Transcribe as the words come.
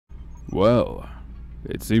Well,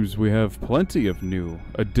 it seems we have plenty of new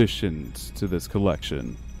additions to this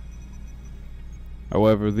collection.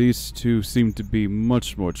 However, these two seem to be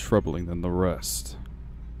much more troubling than the rest.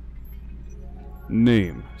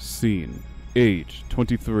 Name, scene, age,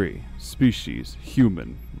 23, species,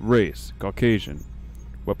 human, race, Caucasian,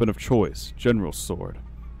 weapon of choice, general sword,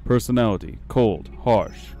 personality, cold,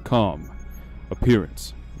 harsh, calm,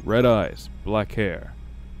 appearance, red eyes, black hair.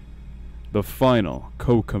 The final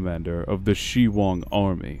co-commander of the Shiwong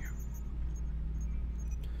army.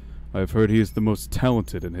 I've heard he is the most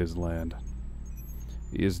talented in his land.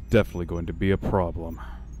 He is definitely going to be a problem.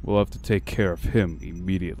 We'll have to take care of him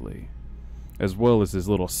immediately, as well as his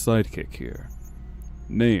little sidekick here.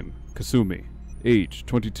 Name, Kasumi. Age,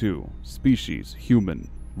 22. Species, human.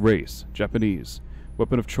 Race, Japanese.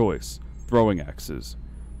 Weapon of choice, throwing axes.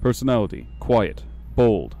 Personality, quiet,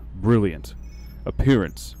 bold, brilliant.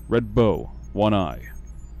 Appearance, red bow, one eye.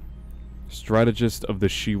 Strategist of the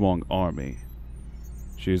Shiwong army.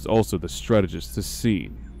 She is also the strategist to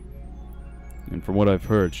scene. And from what I've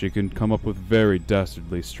heard, she can come up with very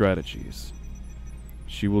dastardly strategies.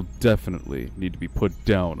 She will definitely need to be put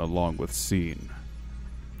down along with scene.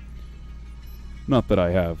 Not that I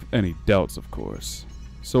have any doubts, of course.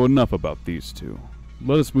 So enough about these two.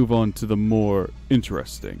 Let us move on to the more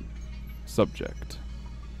interesting subject.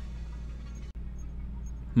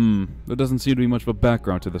 There doesn't seem to be much of a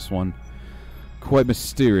background to this one. Quite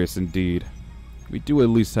mysterious indeed. We do at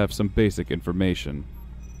least have some basic information.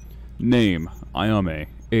 Name, Ayame.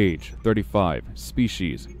 Age, 35.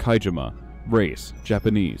 Species, Kaijima. Race,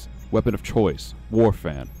 Japanese. Weapon of choice, war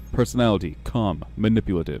fan. Personality, calm,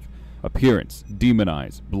 manipulative. Appearance, demon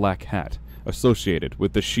eyes, black hat. Associated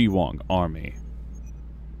with the Shiwong army.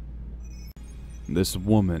 This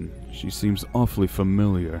woman, she seems awfully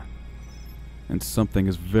familiar. And something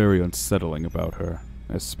is very unsettling about her,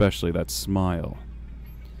 especially that smile.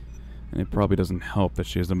 And it probably doesn't help that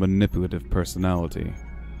she has a manipulative personality.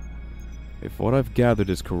 If what I've gathered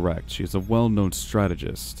is correct, she is a well-known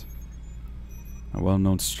strategist. A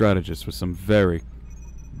well-known strategist with some very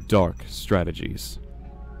dark strategies.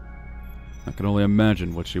 I can only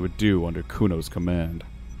imagine what she would do under Kuno's command.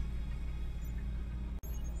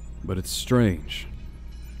 But it's strange.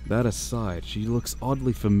 That aside, she looks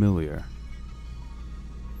oddly familiar.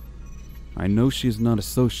 I know she is not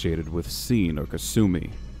associated with Scene or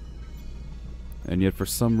Kasumi, and yet for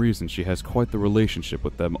some reason she has quite the relationship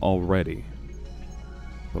with them already.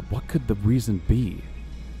 But what could the reason be?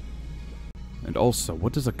 And also,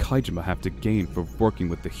 what does a Kaijima have to gain for working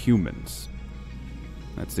with the humans?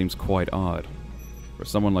 That seems quite odd. For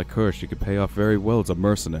someone like her, she could pay off very well as a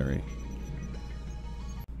mercenary.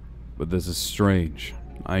 But this is strange.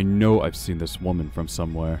 I know I've seen this woman from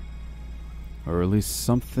somewhere. Or at least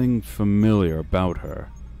something familiar about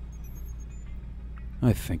her.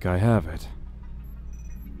 I think I have it.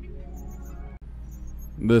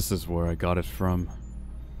 This is where I got it from.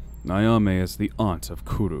 Ayame is the aunt of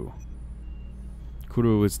Kuru.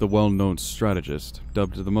 Kuru is the well-known strategist,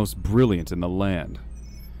 dubbed the most brilliant in the land.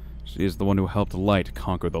 She is the one who helped Light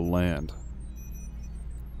conquer the land.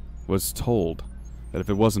 Was told that if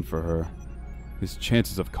it wasn't for her, his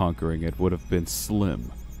chances of conquering it would have been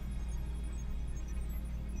slim.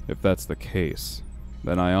 If that's the case,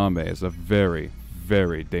 then Ayame is a very,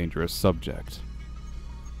 very dangerous subject.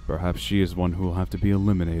 Perhaps she is one who will have to be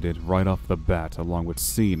eliminated right off the bat along with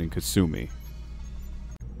Scene and Kasumi.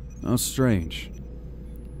 How strange.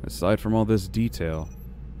 Aside from all this detail,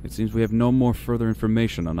 it seems we have no more further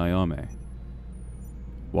information on Ayame.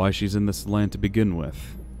 Why she's in this land to begin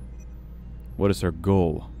with. What is her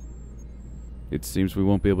goal? It seems we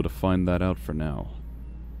won't be able to find that out for now.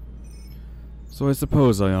 So I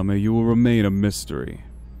suppose, Ayame, you will remain a mystery.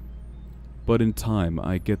 But in time,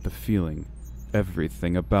 I get the feeling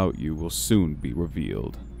everything about you will soon be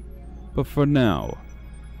revealed. But for now,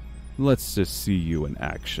 let's just see you in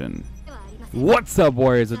action. What's up,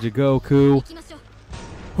 Warriors of Jigoku?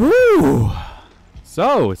 Whew!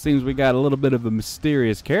 So, it seems we got a little bit of a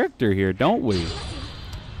mysterious character here, don't we?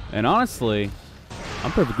 And honestly,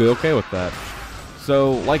 I'm perfectly okay with that.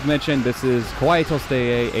 So, like mentioned, this is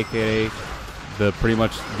KawaiiTolstaya, aka pretty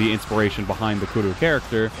much the inspiration behind the Kuru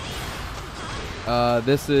character.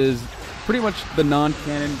 This is pretty much the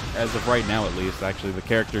non-canon, as of right now at least. Actually, the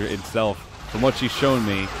character itself, from what she's shown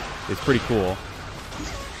me, is pretty cool.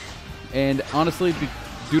 And honestly,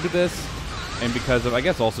 due to this, and because of, I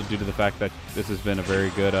guess also due to the fact that this has been a very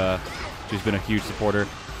good, she's been a huge supporter,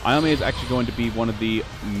 Ayame is actually going to be one of the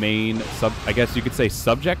main, I guess you could say,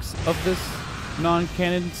 subjects of this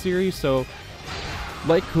non-canon series. So,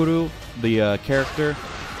 like Kuru, the character,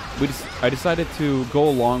 I decided to go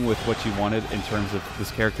along with what she wanted in terms of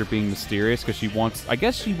this character being mysterious, because she wants, I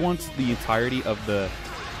guess she wants the entirety of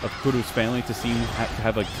Kuru's family to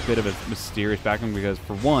have like a bit of a mysterious background, because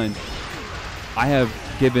for one, I have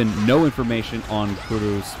given no information on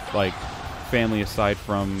Kuru's like family aside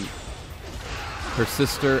from her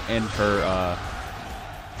sister and her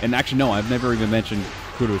and actually no, I've never even mentioned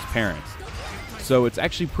Kuru's parents. So it's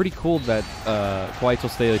actually pretty cool that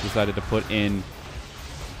KawaiiTolstaya decided to put in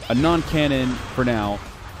a non-canon, for now,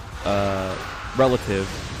 relative,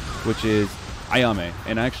 which is Ayame.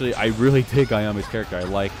 And actually, I really dig Ayame's character. I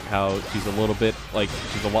like how she's a little bit like,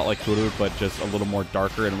 she's a lot like Kuru, but just a little more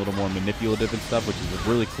darker and a little more manipulative and stuff, which is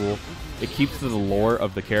really cool. It keeps to the lore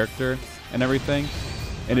of the character and everything.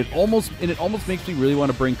 And it almost makes me really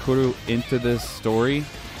want to bring Kuru into this story,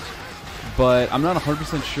 but I'm not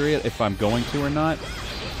 100% sure yet if I'm going to or not.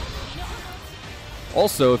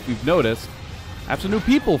 Also, if you've noticed, I have some new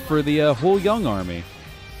people for the whole Young Army.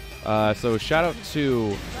 So shout out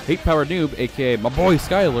to HatePoweredNoob, aka my boy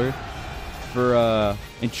Skylar, for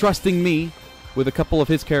entrusting me with a couple of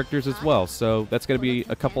his characters as well. So that's going to be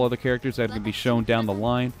a couple other characters that are going to be shown down the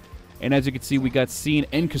line. And as you can see, we got Scene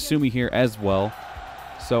and Kasumi here as well.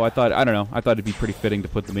 So I thought it'd be pretty fitting to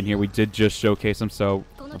put them in here. We did just showcase them, so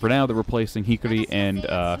for now they're replacing Hikari and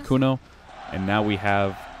Kuno. And now we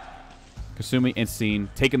have Kasumi and Scene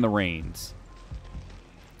taking the reins,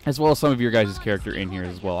 as well as some of your guys' character in here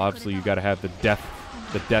as well. Obviously, you got to have the death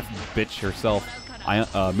bitch herself,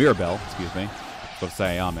 Mirabelle. Excuse me, I was supposed to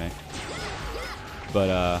say Ayame,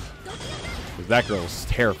 but that girl is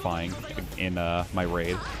terrifying in my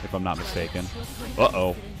raid, if I'm not mistaken.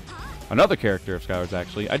 Another character of Skylar's,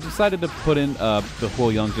 actually. I decided to put in the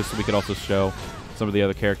Huo Young just so we could also show some of the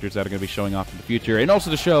other characters that are going to be showing off in the future, and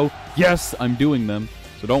also to show, yes, I'm doing them,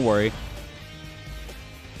 so don't worry.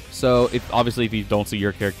 So, obviously, if you don't see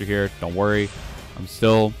your character here, don't worry. I'm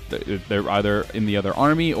still... They're either in the other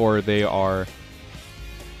army, or they are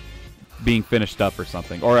being finished up or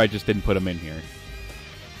something. Or I just didn't put them in here.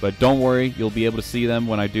 But don't worry, you'll be able to see them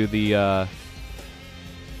when I do the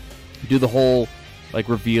whole like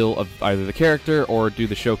reveal of either the character or do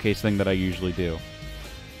the showcase thing that I usually do.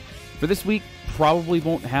 For this week, probably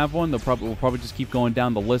won't have one. We'll probably just keep going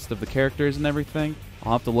down the list of the characters and everything.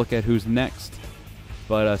 I'll have to look at who's next.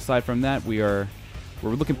 But aside from that, we're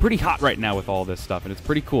looking pretty hot right now with all this stuff, and it's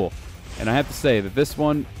pretty cool. And I have to say that this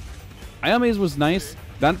one, Ayame's was nice.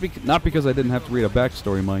 Not because I didn't have to read a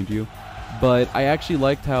backstory, mind you, but I actually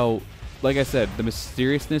liked how, like I said, the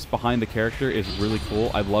mysteriousness behind the character is really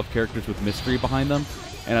cool. I love characters with mystery behind them,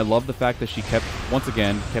 and I love the fact that she once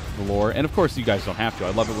again kept the lore. And of course, you guys don't have to.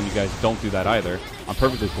 I love it when you guys don't do that either. I'm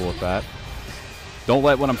perfectly cool with that. Don't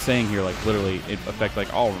let what I'm saying here, like, literally affect,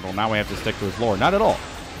 like, oh, well, now we have to stick to his lore. Not at all.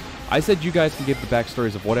 I said you guys can give the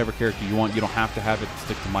backstories of whatever character you want. You don't have to have it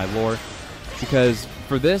stick to my lore, because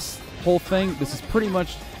for this whole thing, this is pretty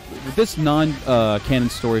much, this non-canon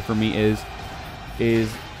story for me is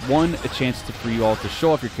one, a chance for you all to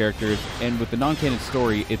show off your characters, and with the non-canon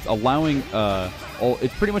story, it's allowing,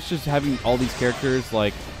 it's pretty much just having all these characters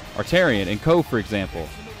like Artarian and Ko, for example.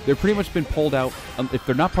 They're pretty much been pulled out. If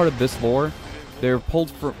they're not part of this lore, they're pulled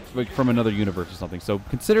from another universe or something. So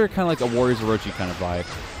consider it kind of like a Warriors Orochi kind of vibe,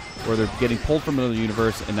 where they're getting pulled from another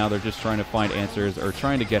universe, and now they're just trying to find answers or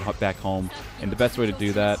trying to get back home. And the best way to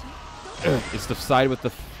do that is to side with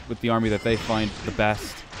the army that they find the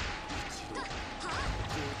best,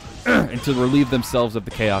 and to relieve themselves of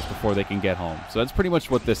the chaos before they can get home. So that's pretty much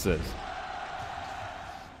what this is.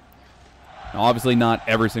 Now, obviously, not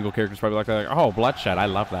every single character is probably like, oh, Bloodshot, I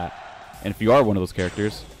love that. And if you are one of those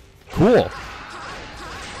characters, cool.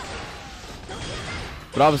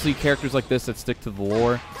 But obviously, characters like this that stick to the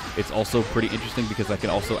lore, it's also pretty interesting because I can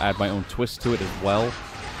also add my own twist to it as well,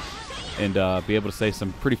 and be able to say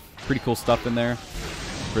some pretty cool stuff in there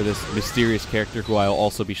for this mysterious character, who I'll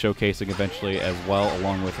also be showcasing eventually as well,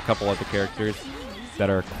 along with a couple other characters that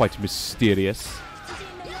are quite mysterious.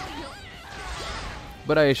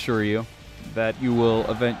 But I assure you that you will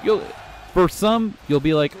for some, you'll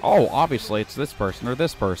be like, oh, obviously it's this person or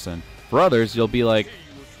this person. For others, you'll be like,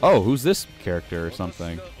 oh, who's this character or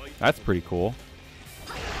something? That's pretty cool.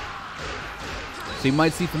 So you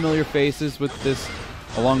might see familiar faces with this,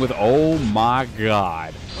 along with, oh my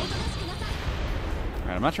god.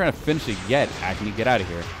 Alright, I'm not trying to finish it yet, Acme. Get out of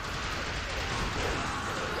here.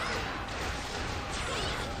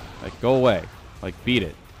 Like, go away. Like, beat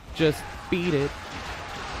it. Just beat it.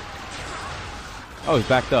 Oh, he's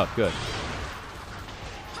backed up. Good.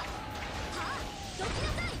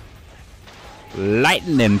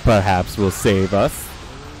 Lightning, perhaps, will save us.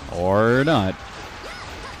 Or not.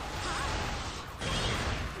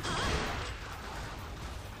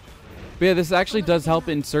 But yeah, this actually does help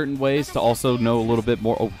in certain ways to also know a little bit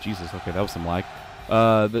more. Oh, Jesus. Okay, that was some lag.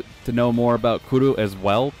 To know more about Kuru as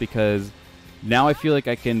well, because now I feel like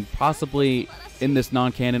I can possibly, in this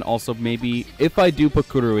non-canon, also maybe, if I do put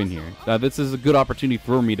Kuru in here, this is a good opportunity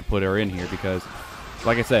for me to put her in here, because,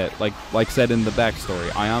 like I said, like said in the backstory,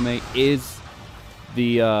 Ayame is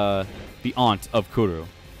the aunt of Kuru.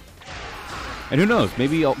 And who knows,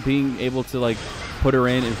 maybe being able to, like, put her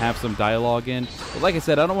in and have some dialogue in. But like I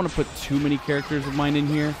said, I don't want to put too many characters of mine in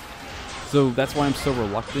here. So that's why I'm so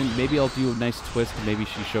reluctant. Maybe I'll do a nice twist. Maybe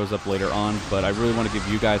she shows up later on. But I really want to give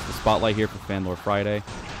you guys the spotlight here for Fanlore Friday.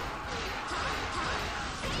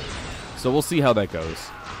 So we'll see how that goes.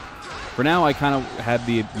 For now, I kind of had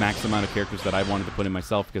the max amount of characters that I wanted to put in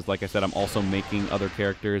myself. Because like I said, I'm also making other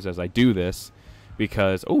characters as I do this.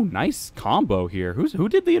 Because, oh, nice combo here. Who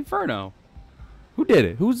did the Inferno? Who did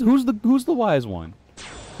it? Who's the wise one?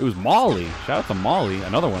 It was Molly. Shout out to Molly,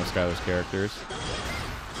 another one of Skylar's characters.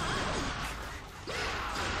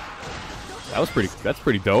 That's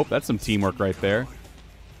pretty dope. That's some teamwork right there.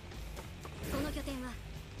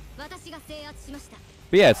 But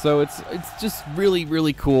yeah, so it's just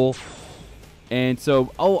really cool. And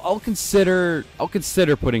so I'll consider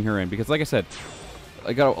putting her in, because like I said,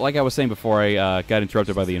 like I was saying before I got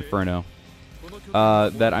interrupted by the Inferno,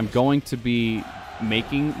 that I'm going to be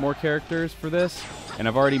making more characters for this, and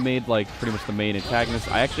I've already made like pretty much the main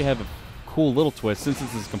antagonist. I actually have a cool little twist. Since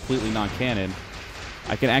this is completely non-canon,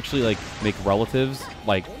 I can actually like make relatives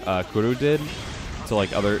like Kuru did to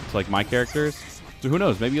like my characters. So who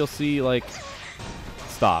knows? Maybe you'll see like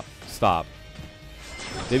stop.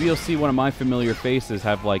 Maybe you'll see one of my familiar faces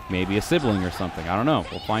have like maybe a sibling or something. I don't know.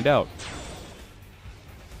 We'll find out.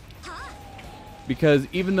 Because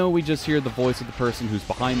even though we just hear the voice of the person who's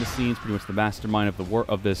behind the scenes, pretty much the mastermind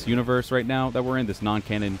of this universe right now that we're in, this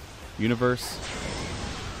non-canon universe,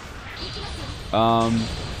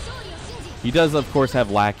 he does, of course,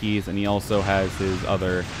 have lackeys, and he also has his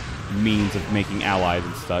other means of making allies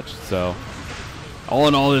and such. So, all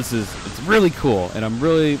in all, it's really cool, and I'm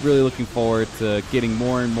really looking forward to getting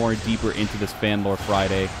more and more deeper into this Fanlore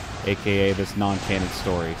Friday, aka this non-canon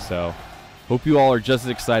story. So, hope you all are just as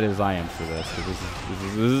excited as I am for this, because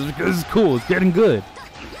this is cool. It's getting good,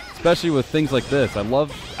 especially with things like this.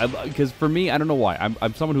 Because for me, I don't know why.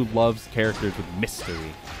 I'm someone who loves characters with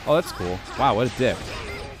mystery. Oh, that's cool. Wow, what a dick.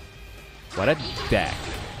 What a dick.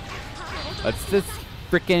 Let's just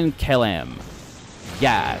freaking kill him.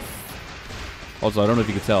 Yes. Also, I don't know if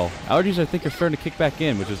you can tell, allergies I think are starting to kick back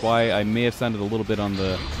in, which is why I may have sounded a little bit on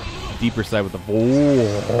the deeper side with the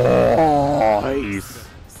voice.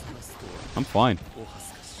 I'm fine.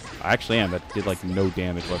 I actually am. That did like no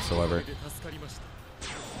damage whatsoever.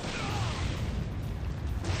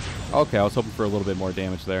 Okay, I was hoping for a little bit more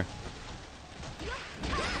damage there.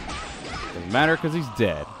 Doesn't matter because he's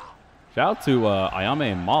dead. Shout out to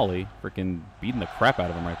Ayame and Molly, freaking beating the crap out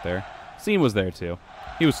of him right there. Scene was there too.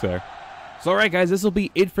 He was there. So alright guys, this will be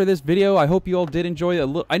it for this video. I hope you all did enjoy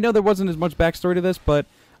it. I know there wasn't as much backstory to this, but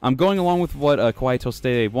I'm going along with what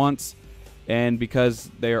KawaiiTolstaya wants. And because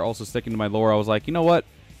they are also sticking to my lore, I was like, you know what?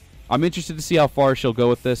 I'm interested to see how far she'll go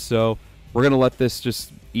with this, so we're going to let this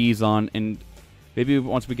just ease on. And maybe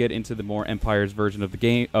once we get into the more Empire's version of the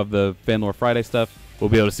game, of the Fanlore Friday stuff, we'll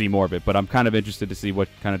be able to see more of it. But I'm kind of interested to see what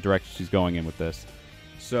kind of direction she's going in with this.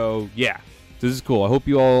 So, yeah. This is cool. I hope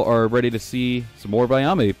you all are ready to see some more of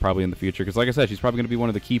Ayame probably in the future. Because like I said, she's probably going to be one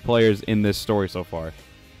of the key players in this story so far.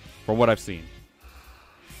 From what I've seen.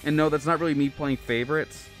 And no, that's not really me playing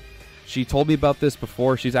favorites. She told me about this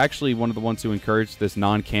before. She's actually one of the ones who encouraged this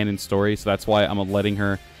non-canon story. So that's why I'm letting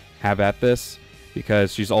her have at this.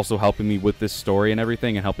 Because she's also helping me with this story and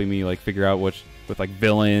everything. And helping me like figure out which, with like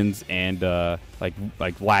villains and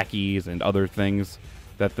like lackeys and other things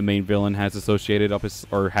that the main villain has associated up his,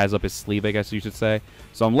 or has up his sleeve, I guess you should say.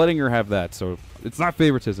 So I'm letting her have that. So it's not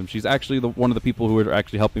favoritism. She's actually one of the people who are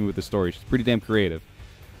actually helping me with the story. She's pretty damn creative.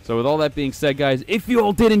 So with all that being said, guys, if you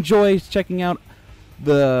all did enjoy checking out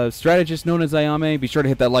the strategist known as Ayame, be sure to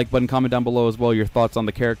hit that like button, comment down below as well your thoughts on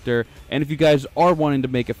the character. And if you guys are wanting to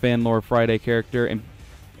make a Fanlore Friday character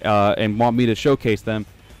and want me to showcase them,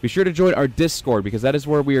 be sure to join our Discord, because that is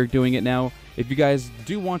where we are doing it now. If you guys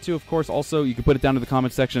do want to, of course, also you can put it down in the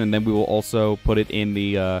comment section, and then we will also put it in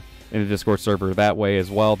the Discord server that way as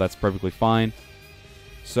well. That's perfectly fine.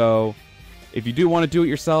 So if you do want to do it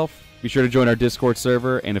yourself, be sure to join our Discord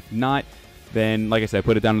server, and if not, then like I said,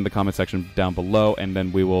 put it down in the comment section down below, and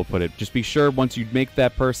then we will put it. Just be sure once you make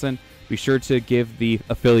that person, be sure to give the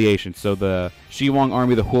affiliation. So the Shiwang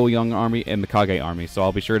Army, the Huoyang Army, and the Kage Army. So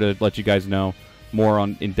I'll be sure to let you guys know more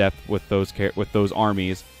in depth with those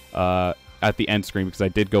armies at the end screen because I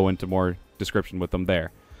did go into more description with them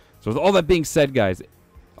there. So with all that being said, guys,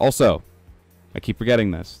 also, I keep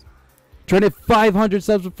forgetting this. Trying to hit 500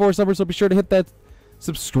 subs before summer, so be sure to hit that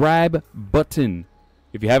subscribe button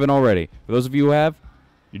if you haven't already. For those of you who have,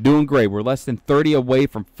 you're doing great. We're less than 30 away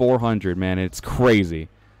from 400, man. It's crazy.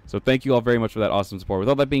 So thank you all very much for that awesome support. With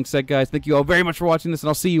all that being said, guys, thank you all very much for watching this, and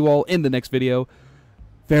I'll see you all in the next video.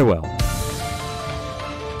 Farewell.